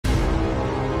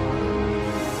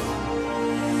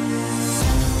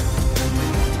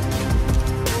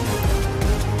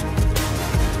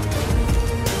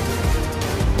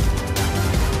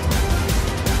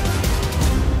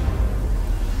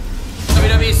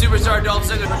superstar adult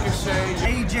singer Ricochet,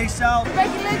 AJ South,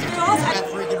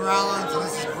 Seth freaking Rollins, and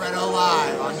this is BrettO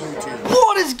Live on YouTube.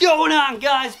 What is going on,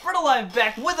 guys? BrettO Live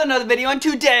back with another video, and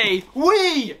today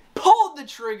we pulled the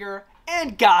trigger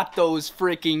and got those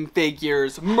freaking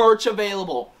figures. Merch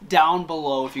available down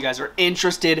below if you guys are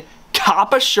interested.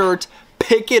 Cop a shirt,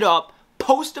 pick it up,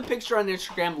 post a picture on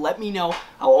Instagram, let me know.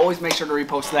 I'll always make sure to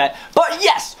repost that. But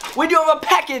yes, we do have a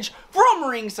package from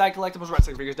Ringside Collectibles,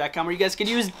 WrestlingFigures.com, where you guys can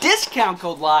use discount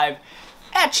code LIVE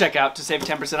at checkout to save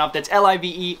 10% off. That's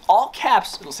L-I-V-E, all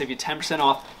caps. It'll save you 10%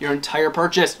 off your entire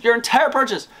purchase.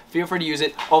 Feel free to use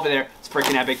it over there. It's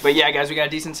freaking epic. But yeah, guys, we got a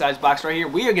decent sized box right here.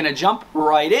 We are gonna jump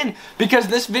right in because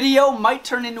this video might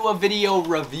turn into a video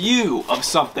review of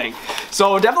something.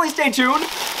 So definitely stay tuned.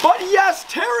 But yes,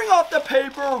 tearing off the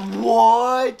paper,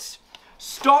 what?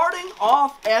 Starting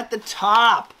off at the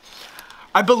top.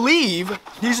 I believe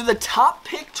these are the Top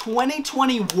Pick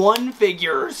 2021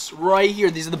 figures right here.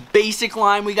 These are the basic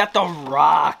line. We got The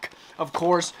Rock, of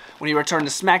course, when he returned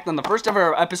to SmackDown. The first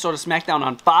ever episode of SmackDown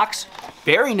on Fox.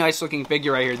 Very nice looking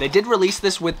figure right here. They did release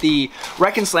this with the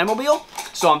Wreckin' Slamobile,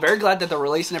 so I'm very glad that they're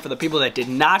releasing it for the people that did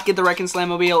not get the Wreckin'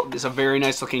 Slamobile. It's a very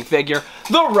nice looking figure.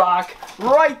 The Rock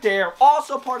right there.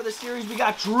 Also part of the series, we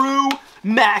got Drew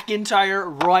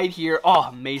McIntyre right here. Oh,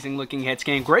 amazing looking head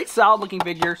scan. Great solid looking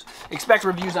figures. Expect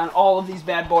reviews on all of these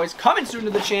bad boys coming soon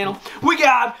to the channel. We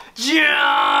got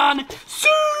John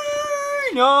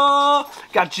Cena.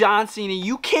 Got John Cena.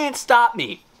 You can't stop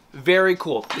me. Very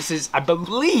cool. This is, I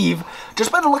believe, just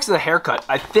by the looks of the haircut,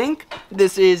 I think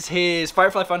this is his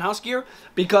Firefly Funhouse gear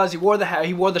because he wore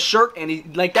the shirt, and he,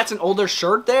 like, that's an older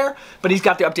shirt there, but he's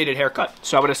got the updated haircut.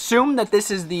 So I would assume that this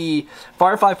is the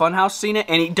Firefly Funhouse Cena,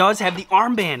 and he does have the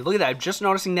armband. Look at that. I'm just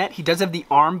noticing that. He does have the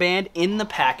armband in the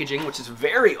packaging, which is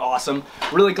very awesome.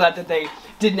 Really glad that they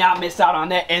did not miss out on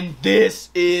that, and this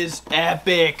is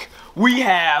epic. We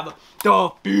have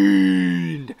the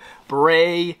Fiend,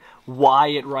 Bray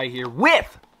Wyatt right here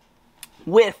with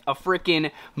a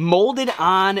freaking molded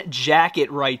on jacket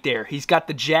right there. He's got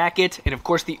the jacket, and of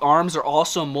course the arms are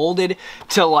also molded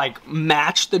to like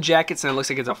match the jacket, so it looks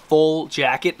like it's a full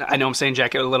jacket. I know I'm saying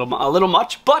jacket a little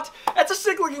much, but that's a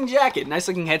sick looking jacket. Nice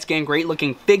looking head scan, great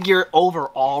looking figure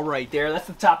overall right there. That's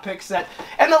the Top Pick set.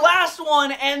 And the last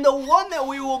one, and the one that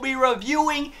we will be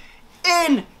reviewing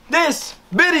in this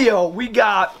video, we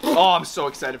got, oh, I'm so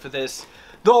excited for this,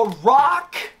 The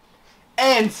Rock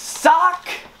and Sock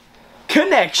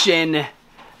Connection.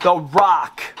 The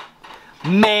Rock,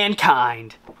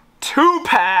 Mankind,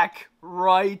 2-pack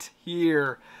right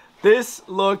here. This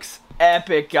looks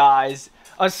epic, guys.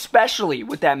 Especially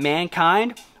with that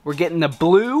Mankind. We're getting the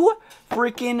blue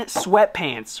freaking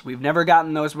sweatpants. We've never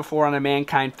gotten those before on a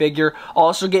Mankind figure.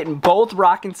 Also getting both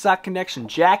Rock and Sock Connection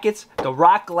jackets, the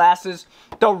Rock glasses,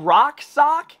 the Rock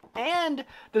sock, and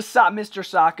the Mr.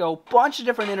 Socko. Bunch of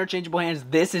different interchangeable hands.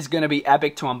 This is going to be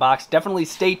epic to unbox. Definitely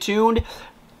stay tuned.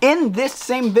 In this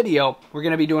same video, we're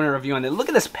going to be doing a review on it. Look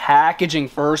at this packaging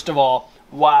first of all.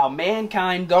 Wow,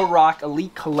 Mankind, The Rock,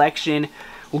 Elite Collection.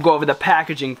 We'll go over the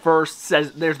packaging first.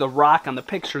 Says there's The Rock on the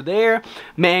picture there.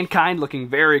 Mankind looking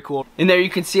very cool. And there you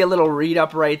can see a little read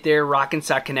up right there. Rock and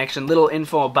Sock Connection. Little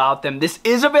info about them. This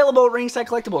is available at Ringside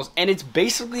Collectibles. And it's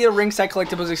basically a Ringside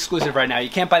Collectibles exclusive right now. You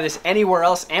can't buy this anywhere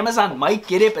else. Amazon might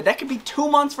get it, but that could be 2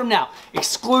 months from now.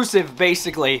 Exclusive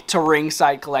basically to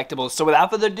Ringside Collectibles. So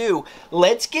without further ado,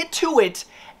 let's get to it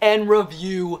and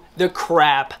review the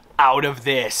crap out of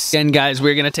this. Again, guys,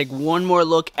 we're gonna take one more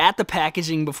look at the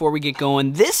packaging before we get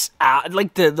going. This,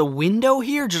 like the window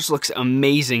here just looks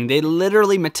amazing. They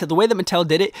literally, the way that Mattel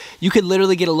did it, you could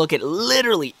literally get a look at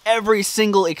literally every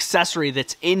single accessory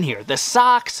that's in here. The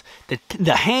socks,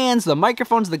 the hands, the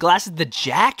microphones, the glasses, the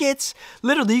jackets.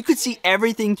 Literally, you could see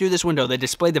everything through this window. They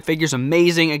displayed the figures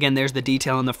amazing. Again, there's the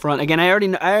detail in the front. Again, I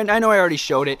know I already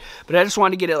showed it, but I just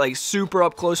wanted to get it like super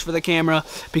up close for the camera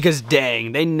because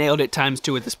dang, they nailed it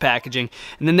 ×2 with this packaging.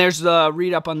 And then there's the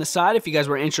read up on the side if you guys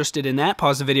were interested in that.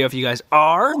 Pause the video if you guys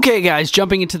are. Okay, guys,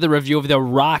 jumping into the review of the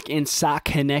Rock and Sock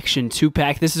Connection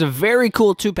 2-pack. This is a very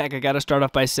cool 2-pack. I gotta start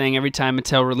off by saying every time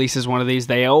Mattel releases one of these,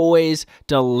 they always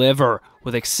deliver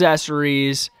with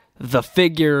accessories, the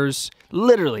figures,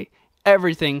 literally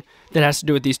everything that has to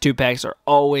do with these 2-packs are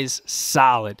always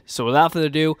solid. So without further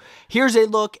ado, here's a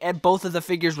look at both of the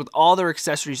figures with all their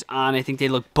accessories on. I think they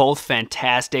look both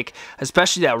fantastic,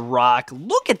 especially that Rock.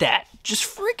 Look at that. Just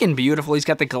freaking beautiful. He's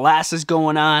got the glasses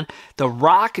going on. The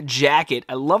Rock jacket.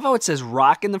 I love how it says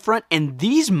Rock in the front. And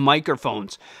these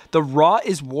microphones. The Raw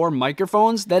is War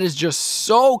microphones. That is just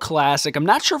so classic. I'm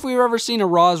not sure if we've ever seen a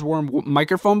Raw is War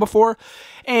microphone before.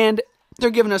 And they're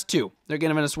giving us two. They're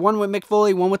giving us one with Mick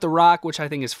Foley, one with The Rock, which I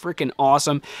think is freaking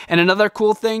awesome. And another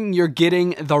cool thing, you're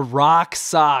getting The Rock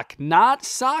sock. Not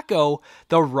Socko,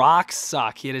 The Rock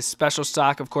sock. He had his special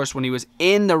sock, of course, when he was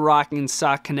in the Rock and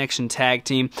Sock Connection tag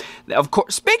team. Of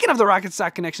course, speaking of the Rock and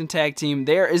Sock Connection tag team,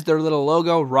 there is their little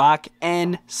logo, Rock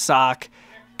and Sock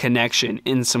Connection,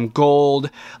 in some gold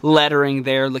lettering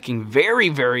there, looking very,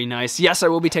 very nice. Yes, I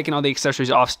will be taking all the accessories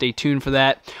off. Stay tuned for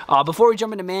that. Before we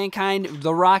jump into Mankind,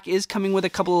 The Rock is coming with a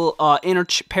couple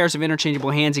pairs of interchangeable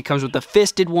hands. He comes with the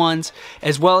fisted ones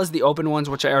as well as the open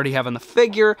ones, which I already have on the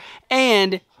figure,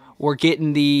 and we're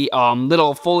getting the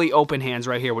little fully open hands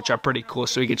right here, which are pretty cool.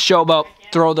 So you can showboat,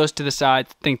 throw those to the side.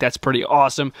 Think that's pretty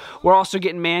awesome. We're also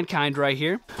getting Mankind right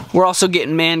here.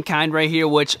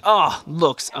 Which,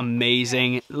 looks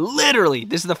amazing. Literally,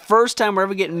 this is the first time we're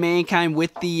ever getting Mankind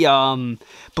with the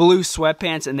blue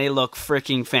sweatpants, and they look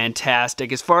freaking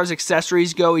fantastic. As far as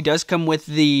accessories go, he does come with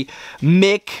the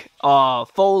Mick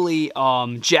Foley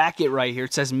jacket right here.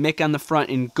 It says Mick on the front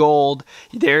in gold.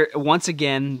 There, once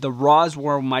again, the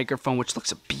Roswell microphone, which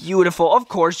looks beautiful. Of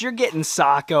course, you're getting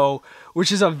Socko,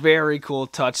 which is a very cool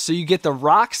touch. So you get the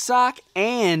Rock sock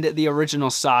and the original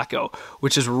Socko,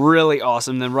 which is really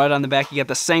awesome. Then right on the back, you got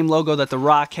the same logo that the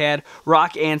Rock had,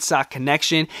 Rock and Sock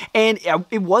Connection. And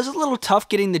it was a little tough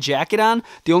getting the jacket on.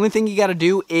 The only thing you got to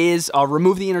do is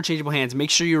remove the interchangeable hands. Make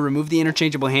sure you remove the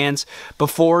interchangeable hands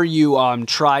before you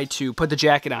try to put the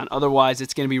jacket on. Otherwise,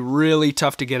 it's going to be really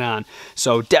tough to get on.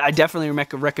 So I definitely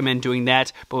recommend doing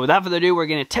that. But without further ado, we're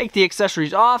going to take the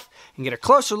accessories off and get a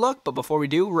closer look. But before we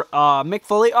do, Mick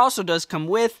Foley also does come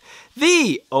with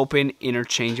the open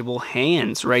interchangeable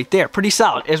hands right there. Pretty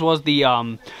solid, as well as the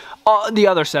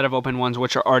other set of open ones,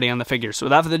 which are already on the figure. So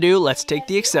without further ado, let's take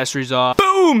the accessories off.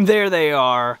 Boom! There they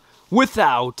are,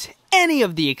 without any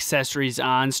of the accessories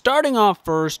on. Starting off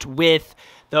first with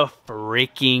the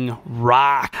freaking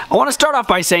Rock. I want to start off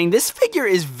by saying this figure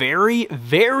is very,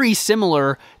 very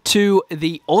similar to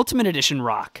the Ultimate Edition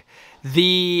Rock.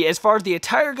 As far as the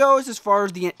attire goes, as far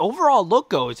as the overall look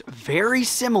goes, very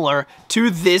similar to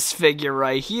this figure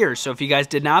right here. So if you guys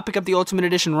did not pick up the Ultimate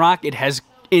Edition Rock, it has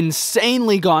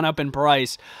insanely gone up in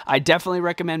price. I definitely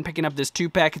recommend picking up this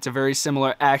 2-pack. It's a very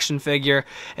similar action figure,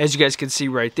 as you guys can see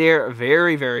right there.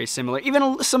 Very, very similar.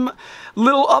 Even some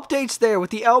little updates there with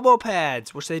the elbow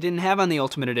pads, which they didn't have on the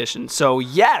Ultimate Edition. So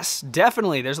yes,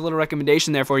 definitely, there's a little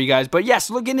recommendation there for you guys. But yes,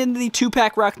 looking into the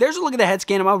 2-pack Rock, there's a look at the head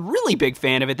scan. I'm a really big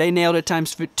fan of it. They nailed it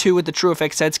 ×2 with the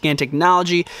TrueFX head scan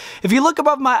technology. If you look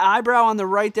above my eyebrow on the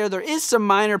right there is some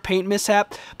minor paint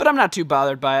mishap, but I'm not too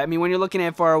bothered by it. I mean, when you're looking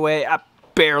at far away,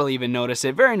 barely even notice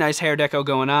it. Very nice hair deco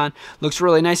going on. Looks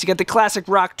really nice. You got the classic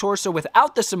Rock torso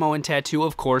without the Samoan tattoo,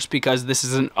 of course, because this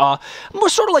is more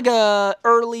sort of like a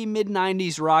early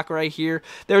mid-90s Rock right here.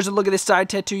 There's a look at this side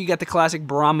tattoo. You got the classic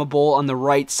Brahma Bull on the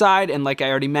right side, and like I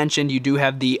already mentioned, you do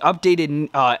have the updated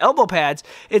elbow pads.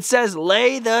 It says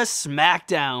 "Lay the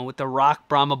Smackdown" with the Rock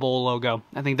Brahma Bull logo.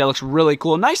 I think that looks really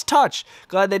cool. Nice touch.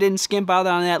 Glad they didn't skimp out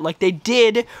on that like they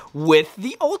did with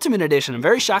the Ultimate Edition. I'm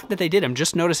very shocked that they did. I'm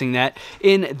just noticing that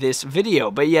in this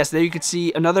video. But yes, there you can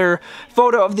see another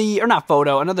photo of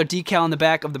another decal on the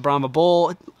back of the Brahma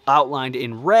Bull outlined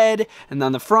in red, and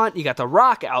on the front you got the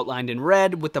Rock outlined in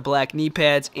red with the black knee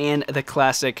pads and the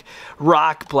classic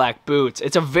Rock black boots.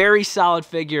 It's a very solid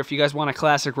figure. If you guys want a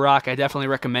classic Rock, I definitely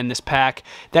recommend this pack.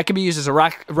 That can be used as a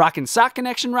Rock and Sock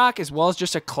Connection Rock, as well as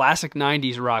just a classic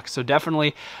 90s Rock. So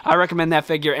definitely I recommend that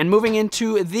figure. And moving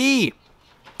into the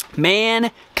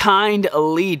Mankind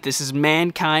Elite. This is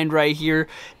Mankind right here,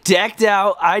 decked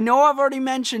out. I know I've already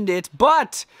mentioned it,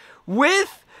 but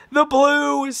with the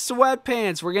blue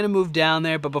sweatpants. We're going to move down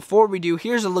there, but before we do,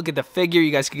 here's a look at the figure.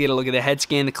 You guys can get a look at the head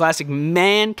scan, the classic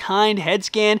Mankind head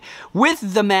scan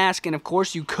with the mask, and of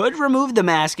course you could remove the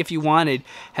mask if you wanted.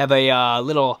 Have a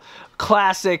little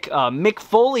classic Mick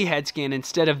Foley head scan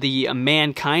instead of the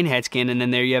Mankind head scan, and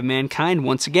then there you have Mankind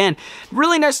once again.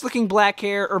 Really nice looking black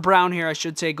hair, or brown hair I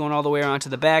should say, going all the way around to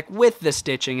the back with the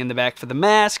stitching in the back for the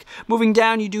mask. Moving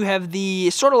down, you do have the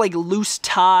sort of like loose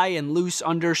tie and loose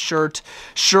undershirt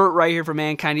shirt right here for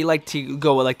Mankind. You like to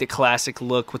go with like the classic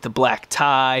look with the black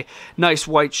tie. Nice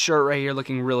white shirt right here,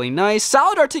 looking really nice.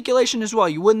 Solid articulation as well.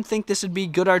 You wouldn't think this would be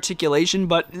good articulation,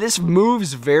 but this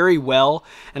moves very well,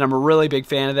 and I'm a really big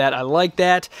fan of that. I like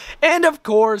that. And of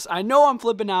course, I know I'm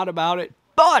flipping out about it,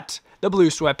 but the blue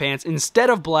sweatpants instead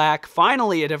of black,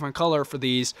 finally a different color for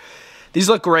these. These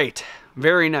look great.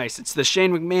 Very nice. It's the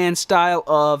Shane McMahon style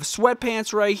of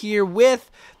sweatpants right here with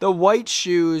the white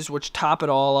shoes, which top it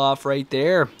all off right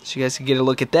there. So you guys can get a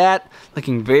look at that.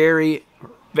 Looking very,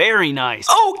 Very nice.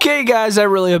 Okay, guys, I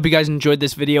really hope you guys enjoyed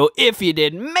this video. If you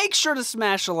did, make sure to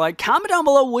smash a like. Comment down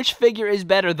below which figure is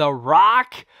better, The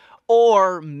Rock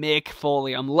or Mick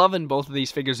Foley. I'm loving both of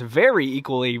these figures very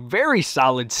equally. Very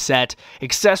solid set.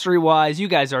 Accessory-wise, you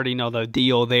guys already know the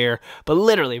deal there. But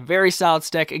literally, very solid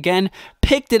stack. Again,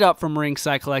 picked it up from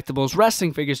Ringside Collectibles,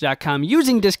 WrestlingFigures.com,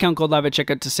 using discount code LIVE at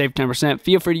checkout to save 10%.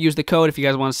 Feel free to use the code if you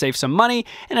guys want to save some money.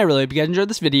 And I really hope you guys enjoyed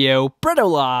this video. BrettO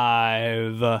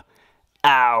Live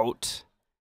out.